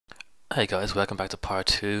Hey guys, welcome back to part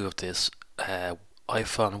 2 of this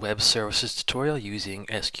iPhone web services tutorial using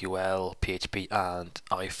SQL, PHP and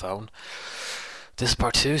iPhone. This is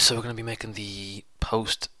part 2, so we're going to be making the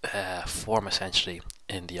post form essentially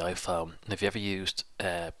in the iPhone. And if you ever used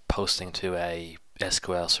posting to a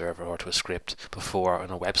SQL server or to a script before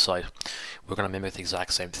on a website, we're going to mimic the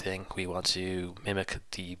exact same thing. We want to mimic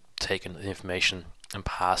the taking the information and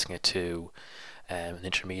passing it to an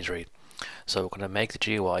intermediary. So we're going to make the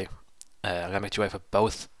GUI. I'm going to make the GUI for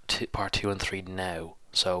both part 2 and 3 now.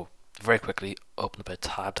 So very quickly open up a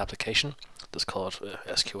tabbed application. Let's call it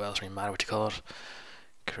SQL, doesn't really matter what you call it.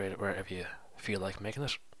 Create it wherever you feel like making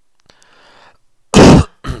it.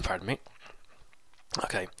 Pardon me.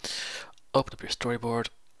 Okay, open up your storyboard.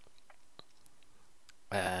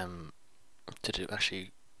 To do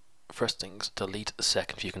actually, first things, delete the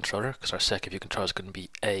second view controller, because our second view controller is going to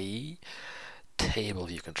be a table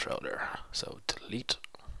view controller. So delete,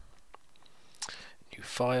 new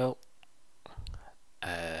file,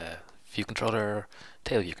 view controller,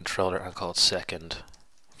 table view controller, and call it second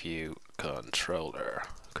view controller.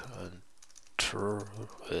 Troll.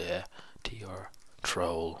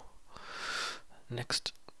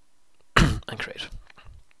 Next, and create.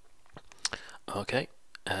 Okay,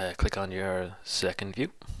 click on your second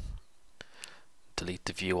view. Delete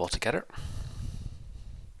the view altogether.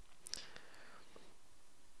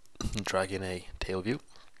 Drag in a table view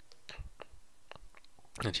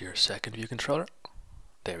into your second view controller.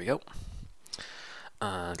 There we go.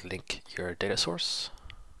 And link your data source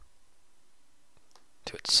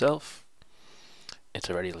to itself. It's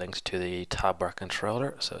already linked to the tab bar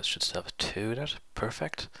controller, so it should still have 2 in it.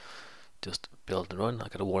 Perfect. Just build and run. I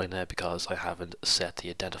got a warning there because I haven't set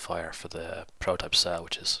the identifier for the prototype cell,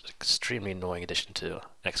 which is an extremely annoying addition to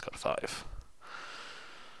Xcode 5.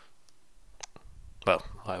 Well,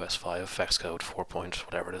 iOS 5, Xcode 4 point,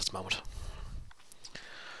 whatever it is at the moment.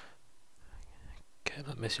 Okay,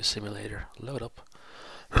 don't miss your simulator. Load up.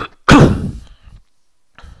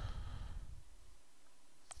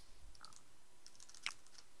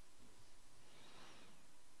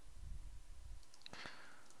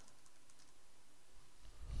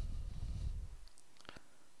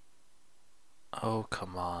 Oh,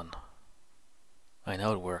 come on. I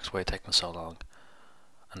know it works. Why it taking so long?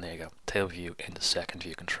 And there you go. Table view in the second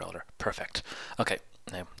view controller. Perfect. Okay,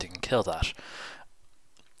 now you can kill that.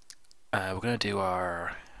 We're going to do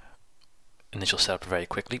our initial setup very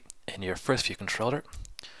quickly. In your first view controller,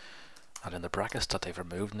 and in the brackets that they've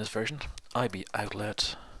removed in this version, IB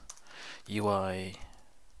outlet, UI,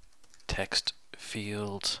 text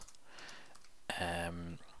field,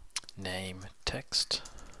 name text,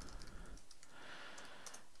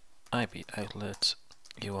 IB outlet,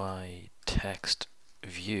 UI text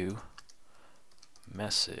view,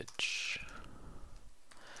 message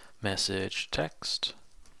text.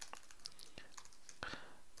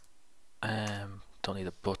 Don't need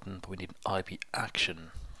a button, but we need an IB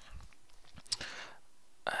action.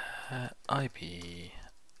 IB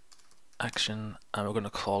action, and we're going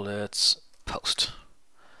to call it post.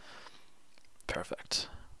 Perfect.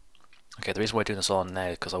 Okay, the reason why I'm doing this all now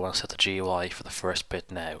is because I want to set the GUI for the first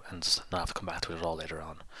bit now and not have to come back to it all later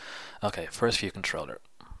on. Okay, first view controller.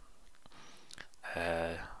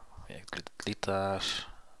 Yeah, delete that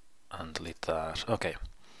and delete that. Okay.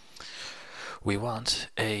 We want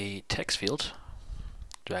a text field.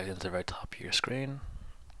 Drag it into the very top of your screen.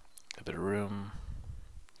 A bit of room.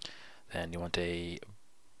 Then you want a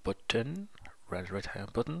button, right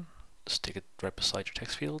hand button. Stick it right beside your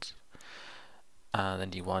text field. And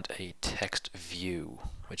then you want a text view,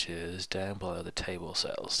 which is down below the table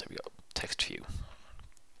cells. There we go, text view.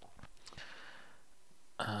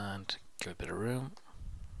 And give it a bit of room.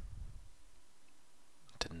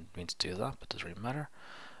 Didn't mean to do that, but it doesn't really matter.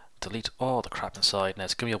 Delete all the crap inside. Now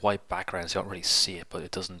it's going to be a white background, so you don't really see it, but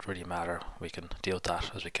it doesn't really matter. We can deal with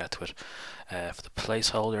that as we get to it. For the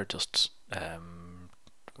placeholder, just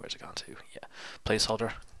where's it gone to? Yeah,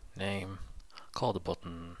 placeholder, name, call the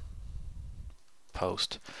button,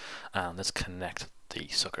 post, and let's connect the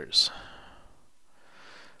suckers.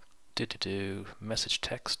 Message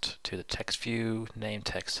text to the text view, name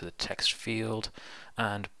text to the text field,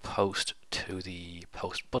 and post to the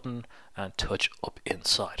post button, and touch up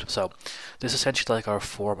inside. So this is essentially like our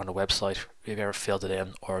form on a website. If you've ever filled it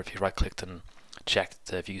in, or if you right clicked and checked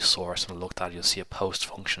the view source and looked at it, you'll see a post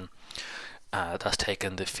function that's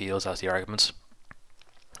taken the fields as the arguments.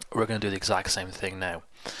 We're going to do the exact same thing now.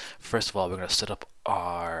 First of all, we're going to set up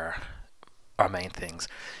our main things.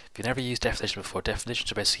 If you've never used definition before,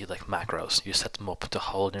 definitions are basically like macros. You set them up to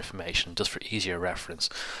hold information just for easier reference.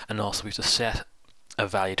 And also we have to set a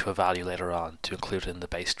value to a value later on to include it in the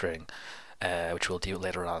base string, which we'll deal with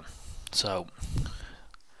later on. So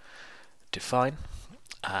define,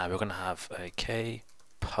 we're going to have a k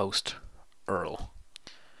post URL,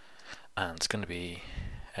 and it's going to be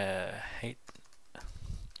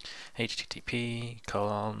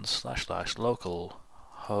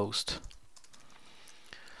http://localhost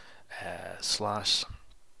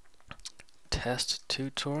 /test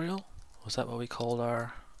tutorial. Was that what we called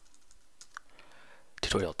our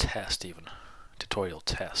tutorial test? Even tutorial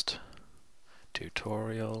test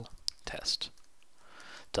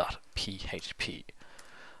 .php.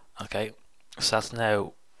 Okay, so that's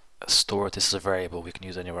now stored. This is a variable we can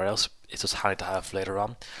use anywhere else. It's just handy to have later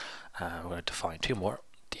on. We're going to define two more.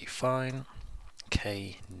 Define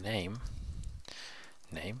k name,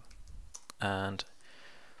 and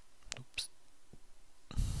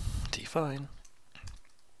define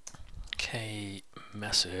k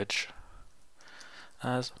message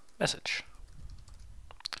as message.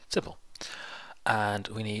 Simple. And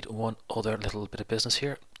we need one other little bit of business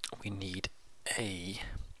here. We need a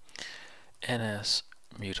ns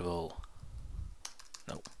URL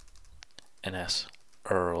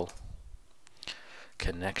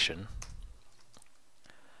connection,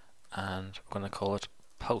 and we're going to call it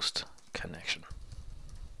post connection.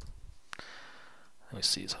 Let me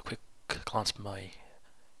see, so a quick glance at my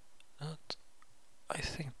note. I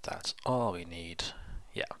think that's all we need.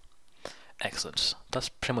 Yeah, excellent. That's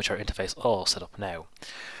pretty much our interface all set up now.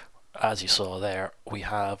 As you saw there, we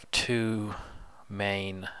have two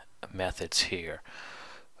main methods here.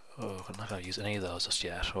 Oh, I'm not going to use any of those just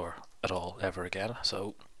yet, or at all ever again.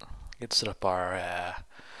 So let's set up our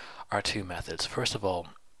two methods. First of all,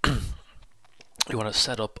 we want to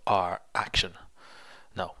set up our action.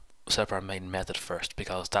 No, set up our main method first,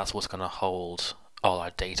 because that's what's going to hold all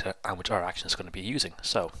our data and which our action is going to be using.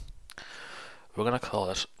 So we're going to call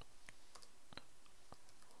it,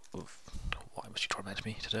 why must you torment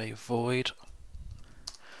me today, void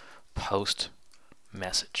post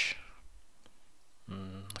message.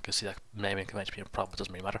 I can see that naming might be a problem, it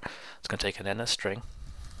doesn't really matter. It's going to take an ns string,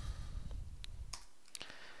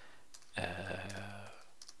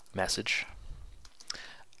 message,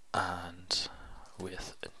 and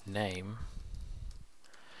with name,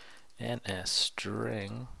 ns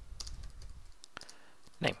string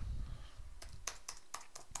name.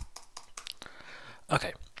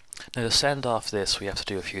 Okay, now to send off this we have to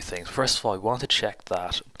do a few things. First of all, we want to check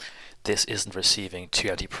that this isn't receiving two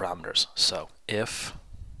empty parameters. So if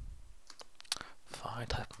I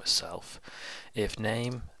type myself, if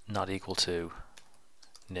name not equal to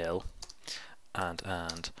nil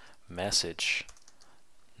and message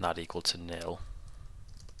not equal to nil,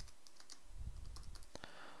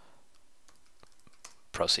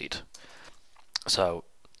 proceed. So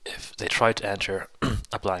if they try to enter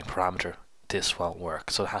a blank parameter, this won't work.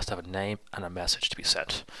 So it has to have a name and a message to be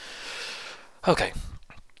sent. Okay,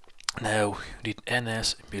 now we need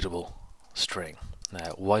ns immutable string.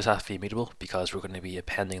 Now, why does that have to be immutable? Because we're going to be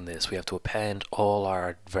appending this. We have to append all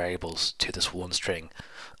our variables to this one string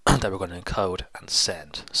that we're going to encode and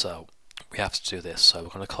send. So we have to do this. So we're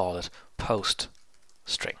going to call it post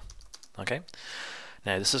string. Okay.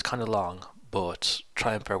 Now this is kind of long, but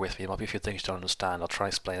try and bear with me. There might be a few things you don't understand. I'll try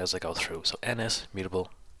and explain as I go through. So ns mutable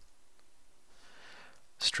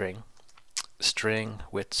string, string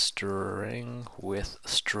with string,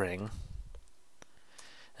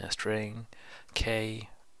 and string k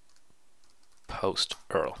post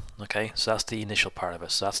URL. Okay, so that's the initial part of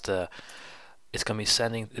it. So that's it's going to be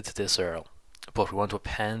sending it to this URL, but we want to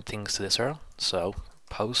append things to this URL. So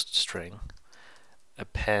post string,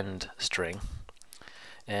 append string,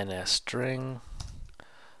 ns string,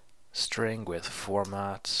 string with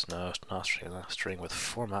format. No, not string. String with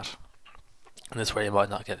format. And this way you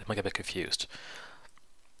might get a bit confused.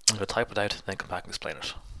 I'm going to type it out and then come back and explain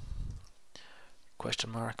it.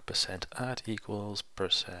 Question mark %@ equals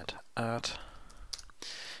 %@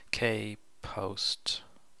 k post,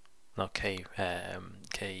 no, k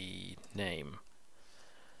name.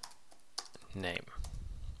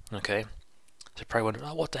 Okay, so you're probably wondering,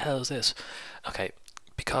 oh, what the hell is this? Okay,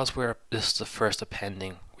 because this is the first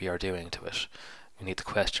appending we are doing to it, we need the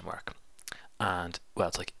question mark. And well,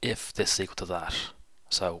 it's like if this is equal to that.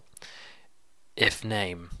 So if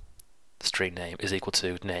name, string name, is equal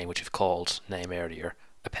to name, which we've called name earlier,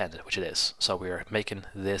 append it, which it is. So we're making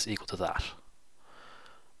this equal to that.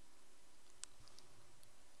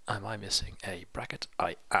 Am I missing a bracket?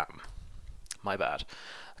 I am. My bad.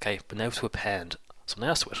 Okay, but now to append something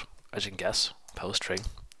else to it. As you can guess, post string,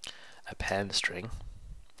 append string,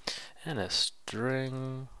 and a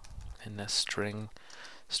string,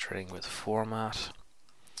 string with format,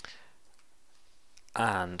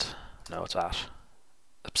 and, no, it's at,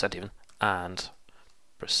 percent even, and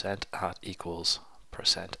percent at equals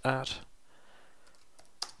percent at.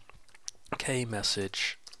 Okay,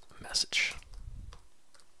 message.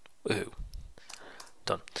 Woohoo.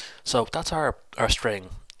 Done. So that's our string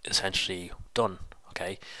essentially done.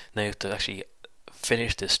 Okay, now you have to actually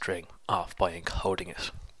finish this string off by encoding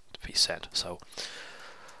it to be sent. So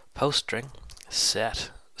post string,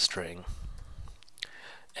 set string,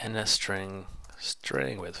 ns string,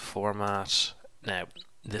 string with format. Now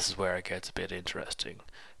this is where it gets a bit interesting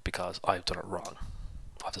because I've done it wrong.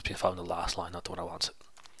 I've just been following the last line, not the one I want it.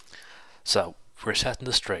 So we're setting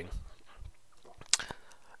the string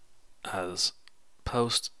as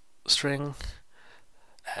post string,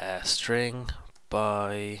 string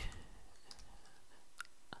by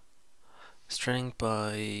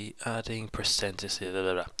adding percentage. Blah,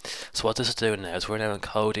 blah, blah. So what this is doing now is we're now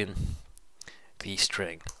encoding the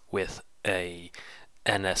string with a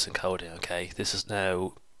ns encoding. Okay, this is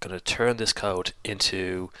now going to turn this code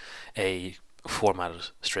into a formatted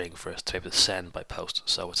string for us to be able to send by post.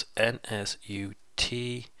 So it's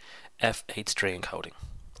NSUT F8 string encoding,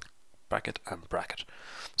 bracket and bracket.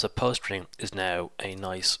 So post string is now a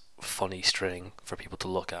nice funny string for people to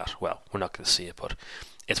look at. Well, we're not going to see it, but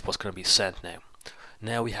it's what's going to be sent now.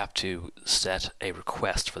 Now we have to set a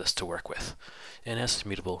request for this to work with. NS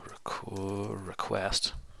mutable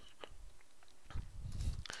request,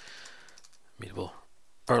 mutable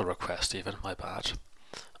URL request even, my bad.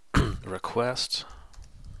 Request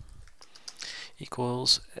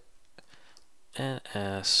equals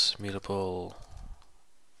ns mutable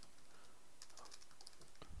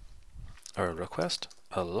URL request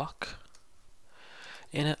a lock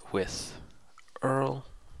in it with URL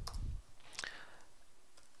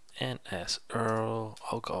ns URL,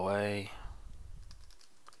 I'll go away,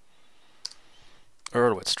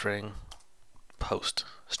 URL with string post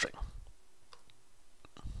string.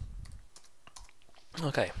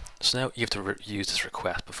 Okay, so now you have to use this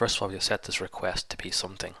request, but first of all you set this request to be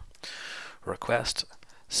something. Request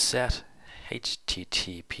set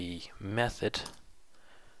HTTP method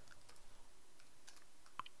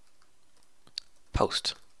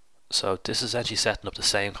post. So this is actually setting up the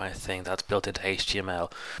same kind of thing that's built into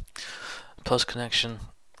HTML. Post connection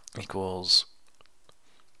equals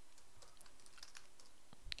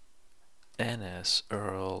ns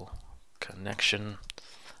URL connection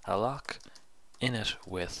alloc init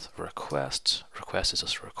with request. Request is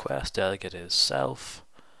just request, delegate is self,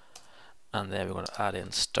 and then we're going to add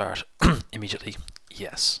in start immediately,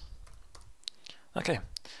 yes. Okay,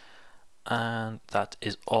 and that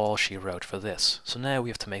is all she wrote for this. So now we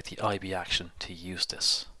have to make the IB action to use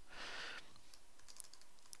this,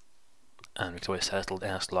 and we can always set a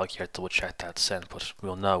little ns log here to double check that sent, but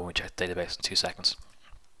we'll know when we check the database in 2 seconds.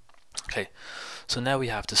 Okay, so now we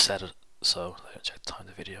have to set it. So let's check the time of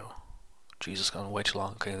the video. Jesus, gone way too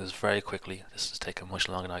long. Okay, this is very quickly. This is taking much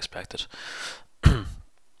longer than I expected. I'm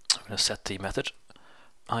going to set the method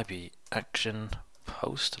IB action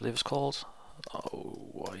post, I believe it's called. Oh,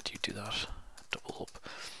 why do you do that? Double up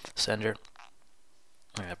sender,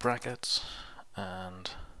 brackets, and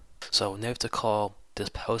so now we have to call this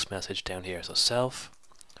post message down here. So self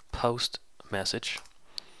post message,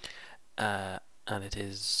 and it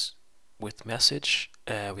is with message.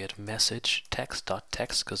 We had message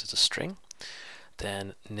text.text because it's a string.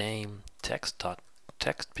 Then name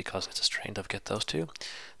text.text because it's a string. Don't forget those two.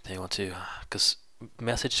 Then you want to, because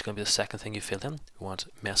message is going to be the second thing you fill in. We want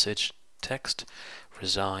message text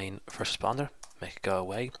resign first responder, make it go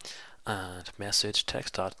away, and message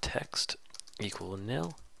text.text equal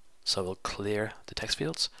nil. So we'll clear the text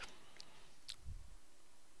fields.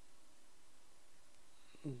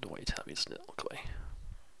 Why you tell me it's nil? Go away.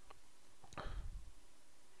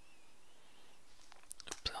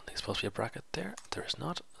 Supposed to be a bracket there. There is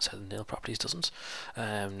not. So the nil properties doesn't.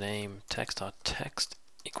 Name text.text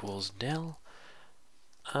equals nil,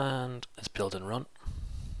 and let's build and run.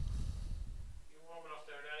 You warm enough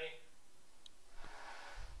there,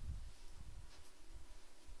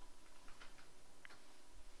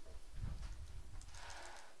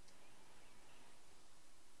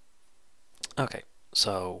 Danny? Okay,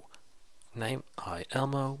 so name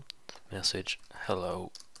Elmo, message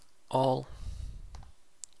hello all.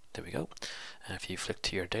 There we go. And if you flick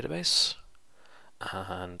to your database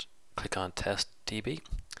and click on test DB,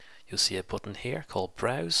 you'll see a button here called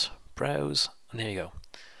browse, and there you go.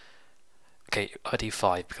 Okay, ID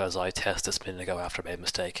 5 because I tested this a minute ago after I made a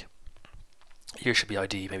mistake. Here should be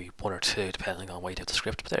ID maybe 1 or 2 depending on where you did the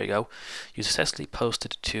script, but there you go. You successfully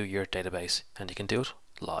posted to your database, and you can do it